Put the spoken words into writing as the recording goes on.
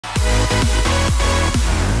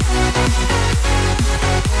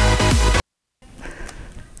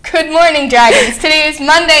Good morning, Dragons. Today is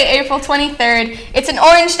Monday, April 23rd. It's an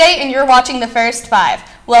orange day and you're watching the First Five.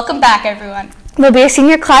 Welcome back, everyone. There'll be a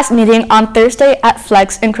senior class meeting on Thursday at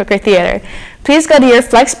Flex in Crooker Theater. Please go to your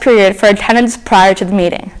Flex period for attendance prior to the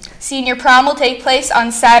meeting. Senior prom will take place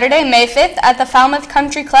on Saturday, May 5th at the Falmouth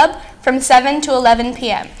Country Club from 7 to 11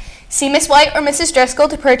 p.m. See Miss White or Mrs. Driscoll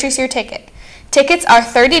to purchase your ticket. Tickets are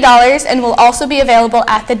 $30 and will also be available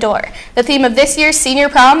at the door. The theme of this year's senior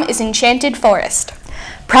prom is Enchanted Forest.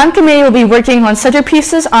 Prom committee will be working on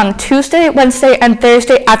centerpieces on Tuesday, Wednesday, and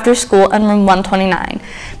Thursday after school in room 129.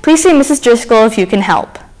 Please see Mrs. Driscoll if you can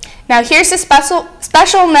help. Now here's a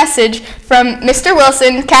special message from Mr.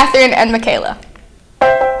 Wilson, Catherine, and Michaela.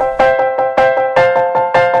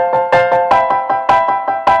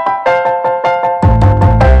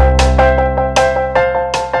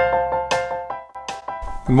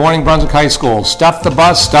 Good morning, Brunswick High School. Stuff the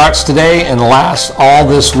Bus starts today and lasts all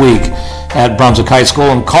this week at Brunswick High School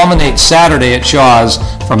and culminates Saturday at Shaw's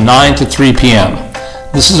from 9 to 3 p.m.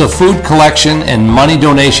 This is a food collection and money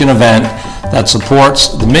donation event that supports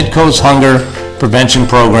the Midcoast Hunger Prevention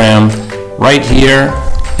Program right here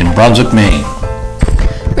in Brunswick, Maine.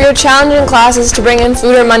 We are challenging classes to bring in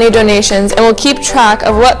food or money donations and will keep track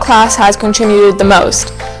of what class has contributed the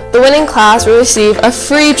most. The winning class will receive a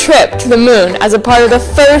free trip to the moon as a part of the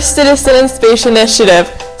first Citizen in Space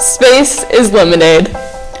initiative. Space is Lemonade.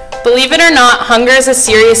 Believe it or not, hunger is a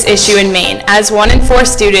serious issue in Maine, as 1 in 4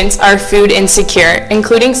 students are food insecure,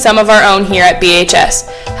 including some of our own here at BHS.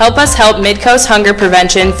 Help us help Midcoast Hunger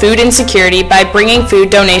Prevention food insecurity by bringing food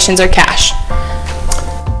donations or cash.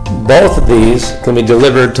 Both of these can be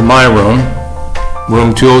delivered to my room,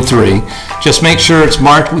 room 203. Just make sure it's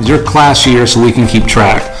marked with your class year so we can keep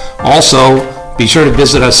track. Also, be sure to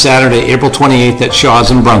visit us Saturday, April 28th at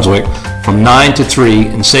Shaw's in Brunswick from 9 to 3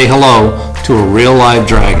 and say hello to a real live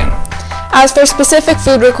dragon. As for specific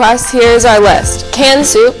food requests, here is our list. Canned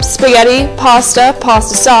soup, spaghetti, pasta,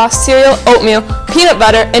 pasta sauce, cereal, oatmeal, peanut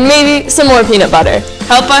butter, and maybe some more peanut butter.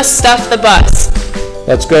 Help us stuff the bus.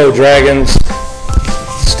 Let's go, Dragons.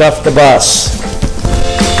 Stuff the bus.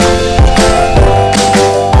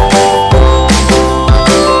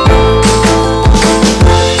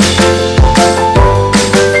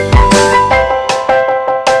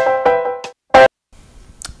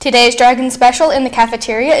 Today's Dragon Special in the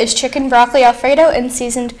cafeteria is chicken broccoli alfredo and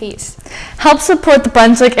seasoned peas. Help support the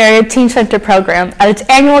Brunswick Area Teen Center program at its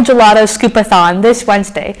annual Gelato Scoop-a-thon this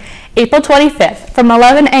Wednesday, April 25th from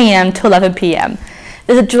 11 a.m. to 11 p.m.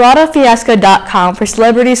 Visit gelatofiasco.com for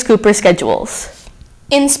celebrity scooper schedules.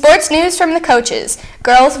 In sports news from the coaches,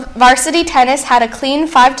 girls varsity tennis had a clean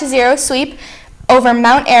 5-0 sweep over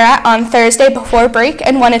Mount Ararat on Thursday before break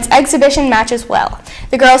and won its exhibition match as well.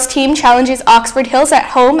 The girls' team challenges Oxford Hills at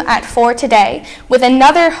home at 4 today, with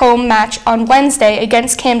another home match on Wednesday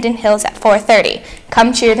against Camden Hills at 4:30.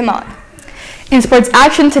 Come cheer them on. In sports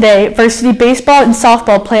action today, varsity baseball and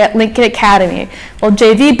softball play at Lincoln Academy, while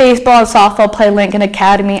JV baseball and softball play Lincoln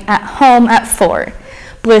Academy at home at 4.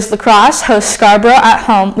 Boys lacrosse hosts Scarborough at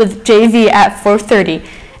home with JV at 4:30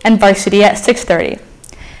 and varsity at 6:30.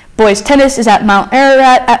 Boys tennis is at Mount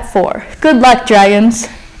Ararat at 4. Good luck, Dragons.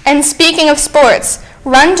 And speaking of sports,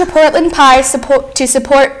 run to Portland Pie to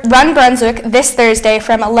support Run Brunswick this Thursday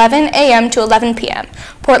from 11 a.m. to 11 p.m.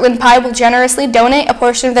 Portland Pie will generously donate a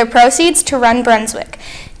portion of their proceeds to Run Brunswick.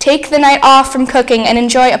 Take the night off from cooking and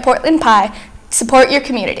enjoy a Portland Pie. Support your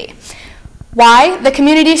community. Why? The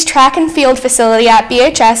community's track and field facility at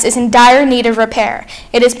BHS is in dire need of repair.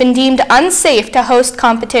 It has been deemed unsafe to host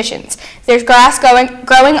competitions. There's grass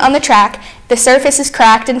growing on the track, the surface is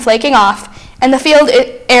cracked and flaking off, and the field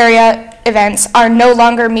area events are no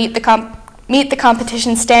longer meet the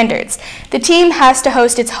competition standards. The team has to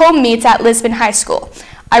host its home meets at Lisbon High School.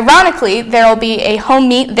 Ironically, there will be a home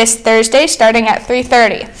meet this Thursday starting at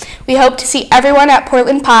 3:30. We hope to see everyone at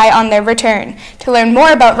Portland Pie on their return. To learn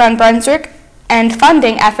more about Run Brunswick and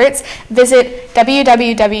funding efforts, visit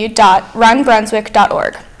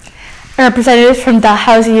www.runbrunswick.org. Representatives from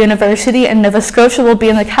Dalhousie University in Nova Scotia will be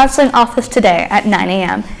in the counseling office today at 9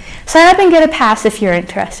 a.m. Sign up and get a pass if you're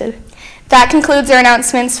interested. That concludes our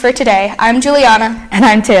announcements for today. I'm Juliana. And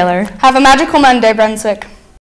I'm Taylor. Have a magical Monday, Brunswick.